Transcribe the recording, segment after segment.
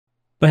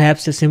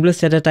Perhaps the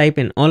simplest data type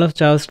in all of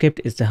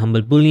JavaScript is the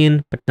humble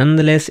Boolean, but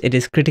nonetheless it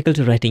is critical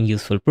to writing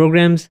useful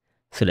programs,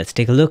 so let's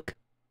take a look.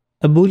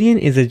 A Boolean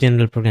is a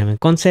general programming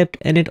concept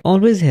and it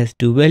always has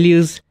two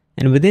values,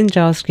 and within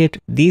JavaScript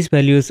these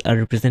values are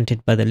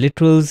represented by the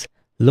literals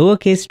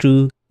lowercase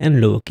true and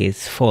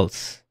lowercase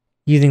false.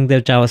 Using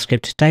the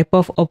JavaScript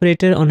typeof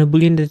operator on a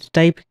Boolean data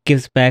type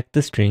gives back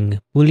the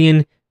string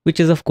Boolean, which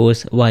is of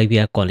course why we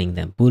are calling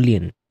them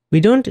Boolean. We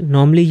don't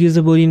normally use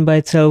a Boolean by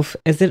itself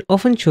as it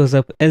often shows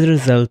up as a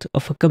result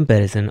of a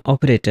comparison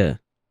operator.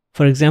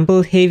 For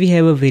example, here we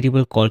have a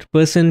variable called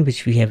person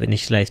which we have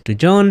initialized to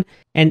John,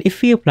 and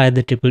if we apply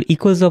the triple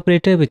equals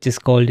operator, which is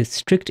called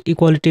strict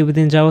equality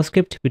within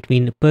JavaScript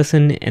between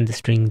person and the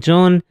string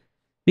John,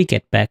 we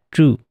get back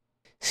true.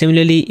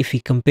 Similarly, if we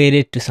compare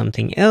it to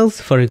something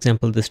else, for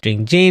example the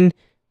string Jane,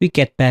 we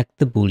get back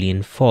the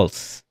Boolean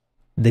false.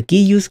 The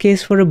key use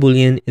case for a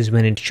Boolean is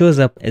when it shows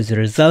up as a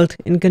result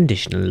in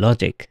conditional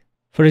logic.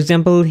 For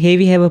example, here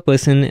we have a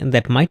person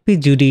that might be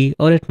Judy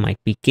or it might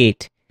be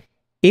Kate.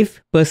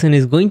 If person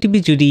is going to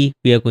be Judy,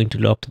 we are going to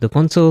log to the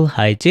console,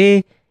 hi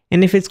J,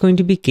 and if it's going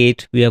to be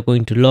Kate, we are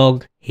going to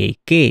log, hey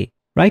K.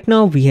 Right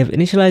now we have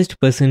initialized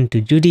person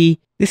to Judy.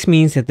 This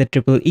means that the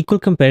triple equal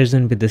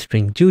comparison with the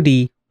string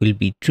Judy will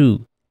be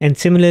true. And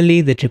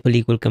similarly, the triple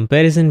equal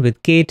comparison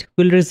with Kate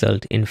will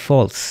result in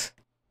false.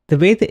 The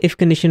way the if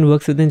condition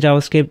works within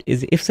JavaScript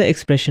is if the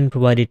expression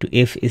provided to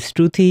if is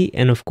truthy,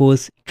 and of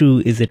course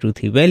true is a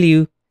truthy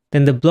value,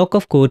 then the block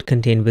of code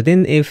contained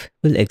within if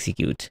will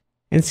execute.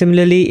 And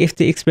similarly, if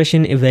the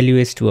expression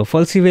evaluates to a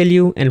falsy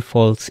value and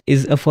false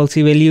is a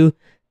falsy value,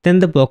 then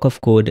the block of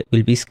code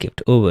will be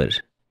skipped over.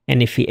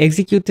 And if we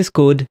execute this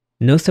code,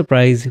 no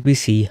surprise, we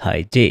see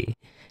hi J.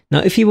 Now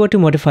if you were to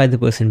modify the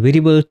person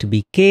variable to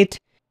be Kate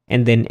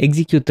and then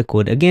execute the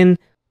code again,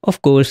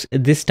 of course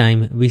this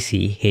time we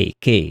see hey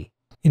K.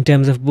 In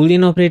terms of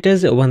Boolean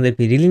operators, one that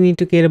we really need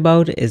to care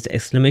about is the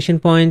exclamation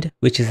point,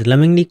 which is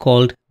lovingly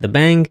called the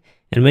bang,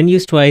 and when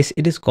used twice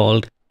it is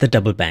called the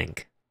double bang.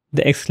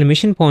 The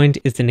exclamation point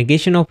is the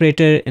negation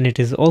operator, and it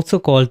is also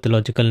called the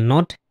logical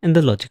not and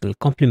the logical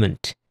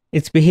complement.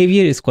 Its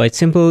behavior is quite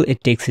simple.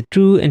 It takes a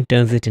true and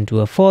turns it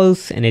into a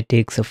false, and it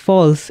takes a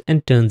false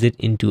and turns it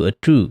into a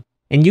true.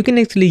 And you can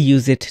actually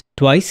use it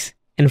twice,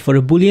 and for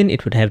a Boolean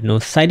it would have no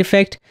side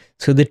effect,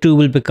 so the true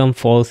will become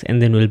false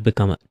and then will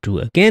become true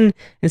again,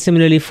 and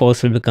similarly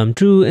false will become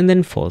true and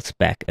then false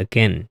back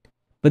again.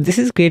 But this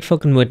is great for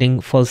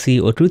converting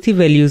falsy or truthy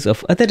values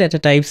of other data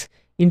types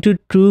into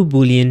true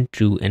Boolean,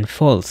 true and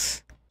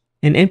false.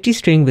 An empty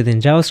string within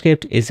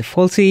JavaScript is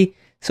falsy,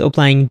 so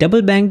applying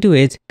double bang to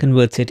it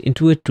converts it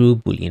into a true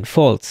Boolean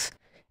false.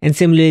 And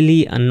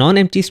similarly, a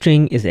non-empty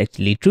string is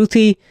actually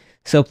truthy,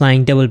 so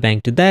applying double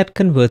bang to that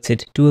converts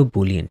it to a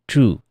Boolean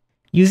true.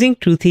 Using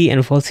truthy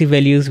and falsy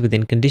values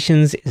within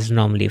conditions is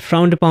normally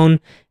frowned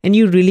upon, and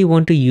you really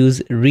want to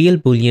use real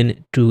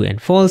Boolean true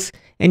and false,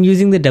 and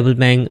using the double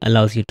bang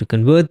allows you to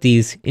convert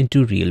these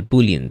into real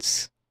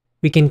Booleans.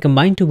 We can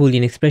combine two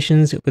Boolean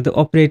expressions with the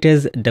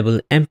operators double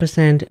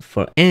ampersand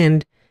for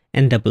and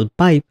double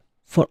pipe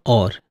for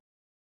or.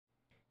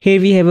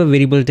 Here we have a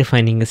variable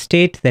defining a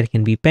state that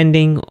can be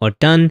pending or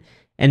done,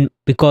 and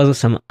because of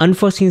some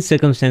unforeseen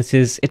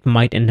circumstances, it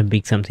might end up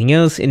being something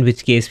else, in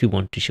which case we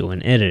want to show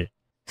an error.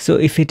 So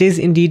if it is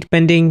indeed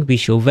pending, we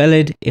show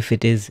valid. If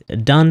it is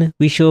done,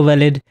 we show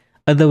valid.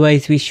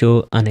 Otherwise, we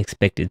show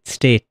unexpected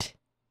state.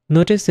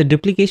 Notice the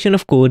duplication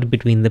of code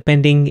between the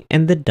pending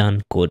and the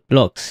done code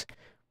blocks.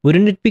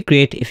 Wouldn't it be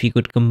great if you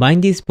could combine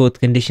these both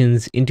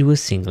conditions into a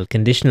single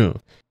conditional?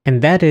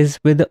 And that is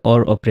where the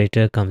OR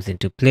operator comes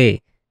into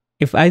play.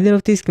 If either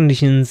of these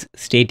conditions,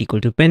 state equal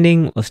to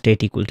pending or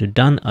state equal to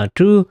done, are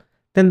true,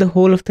 then the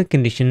whole of the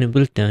condition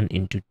will turn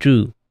into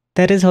true.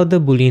 That is how the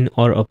Boolean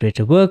OR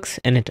operator works,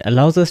 and it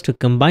allows us to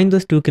combine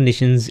those two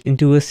conditions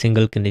into a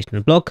single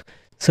conditional block,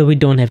 so we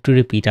don't have to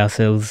repeat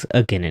ourselves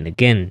again and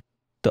again.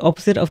 The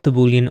opposite of the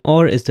Boolean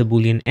OR is the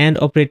Boolean AND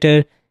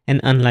operator, and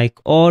unlike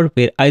OR,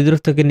 where either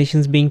of the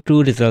conditions being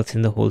true results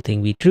in the whole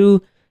thing be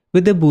true,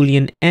 with the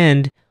Boolean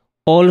AND,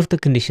 all of the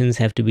conditions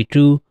have to be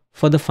true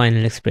for the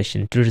final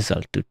expression to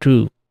result to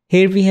true.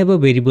 Here we have a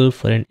variable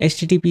for an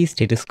HTTP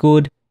status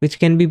code, which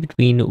can be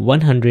between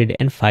 100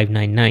 and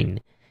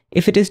 599.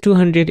 If it is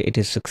 200, it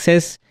is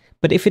success,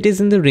 but if it is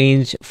in the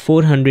range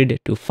 400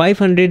 to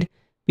 500,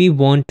 we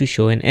want to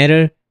show an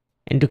error,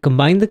 and to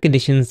combine the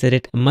conditions that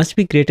it must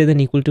be greater than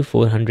equal to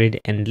 400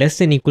 and less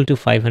than equal to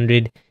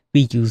 500,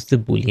 we use the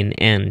Boolean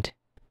AND.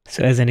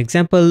 So as an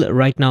example,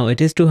 right now it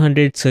is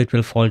 200, so it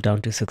will fall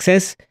down to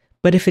success,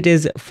 but if it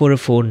is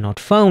 404 not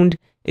found,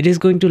 it is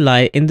going to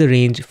lie in the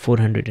range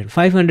 400 and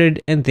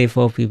 500, and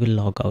therefore we will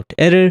log out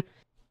error.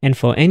 And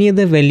for any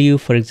other value,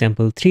 for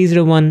example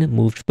 301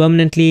 moved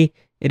permanently,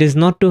 it is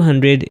not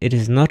 200, it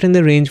is not in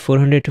the range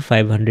 400 to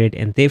 500,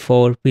 and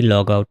therefore we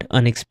log out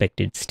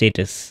unexpected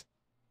status.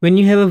 When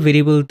you have a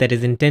variable that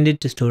is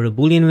intended to store a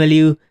Boolean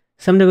value,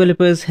 some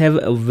developers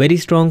have very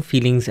strong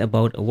feelings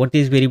about what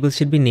these variables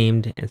should be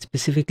named and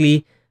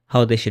specifically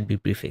how they should be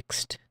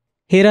prefixed.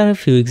 Here are a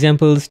few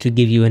examples to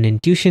give you an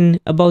intuition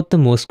about the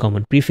most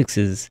common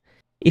prefixes.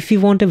 If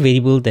you want a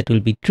variable that will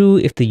be true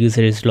if the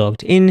user is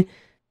logged in,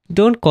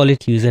 don't call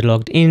it user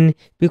logged in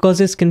because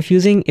it's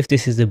confusing if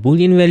this is a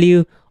Boolean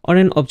value or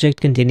an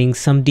object containing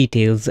some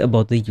details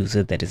about the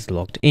user that is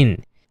logged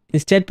in.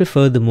 Instead,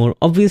 prefer the more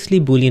obviously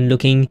Boolean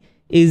looking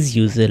is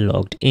user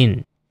logged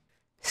in.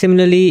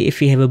 Similarly,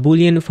 if you have a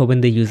Boolean for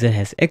when the user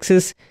has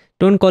access,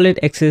 don't call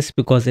it access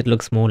because it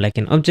looks more like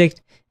an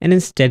object, and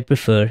instead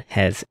prefer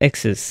has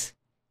access.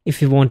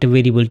 If you want a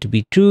variable to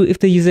be true if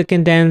the user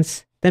can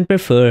dance, then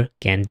prefer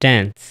can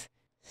dance.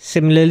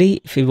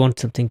 Similarly, if you want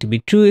something to be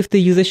true if the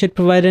user should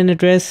provide an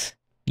address,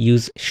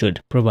 use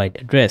should provide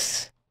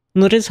address.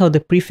 Notice how the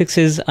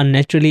prefixes are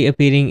naturally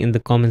appearing in the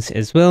comments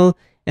as well,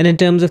 and in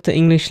terms of the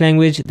English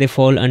language, they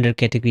fall under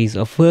categories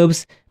of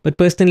verbs, but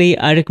personally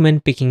I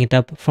recommend picking it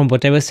up from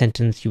whatever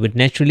sentence you would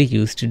naturally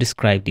use to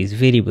describe these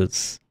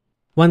variables.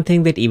 One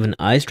thing that even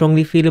I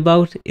strongly feel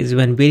about is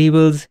when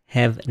variables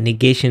have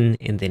negation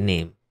in their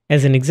name.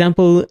 As an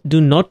example,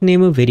 do not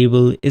name a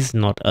variable is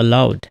not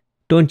allowed.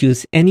 Don't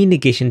use any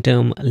negation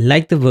term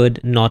like the word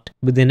not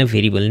within a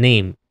variable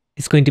name.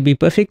 It's going to be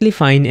perfectly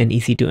fine and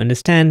easy to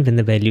understand when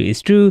the value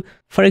is true.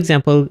 For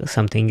example,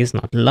 something is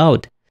not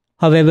allowed.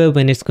 However,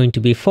 when it's going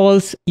to be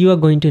false, you are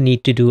going to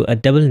need to do a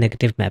double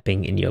negative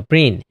mapping in your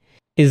brain.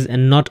 Is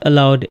not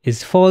allowed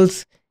is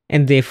false,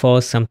 and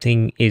therefore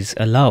something is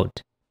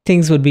allowed.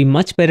 Things would be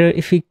much better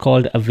if we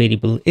called a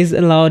variable is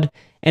allowed,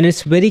 and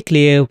it's very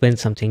clear when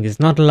something is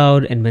not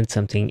allowed and when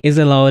something is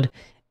allowed,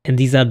 and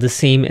these are the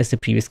same as the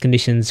previous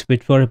conditions,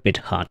 which were a bit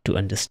hard to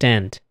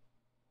understand.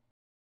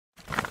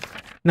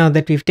 Now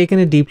that we've taken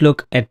a deep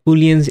look at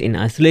Booleans in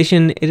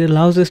isolation, it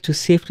allows us to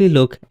safely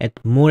look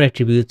at more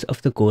attributes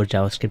of the core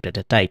JavaScript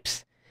data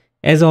types.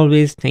 As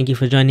always, thank you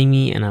for joining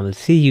me, and I will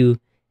see you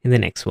in the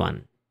next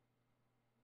one.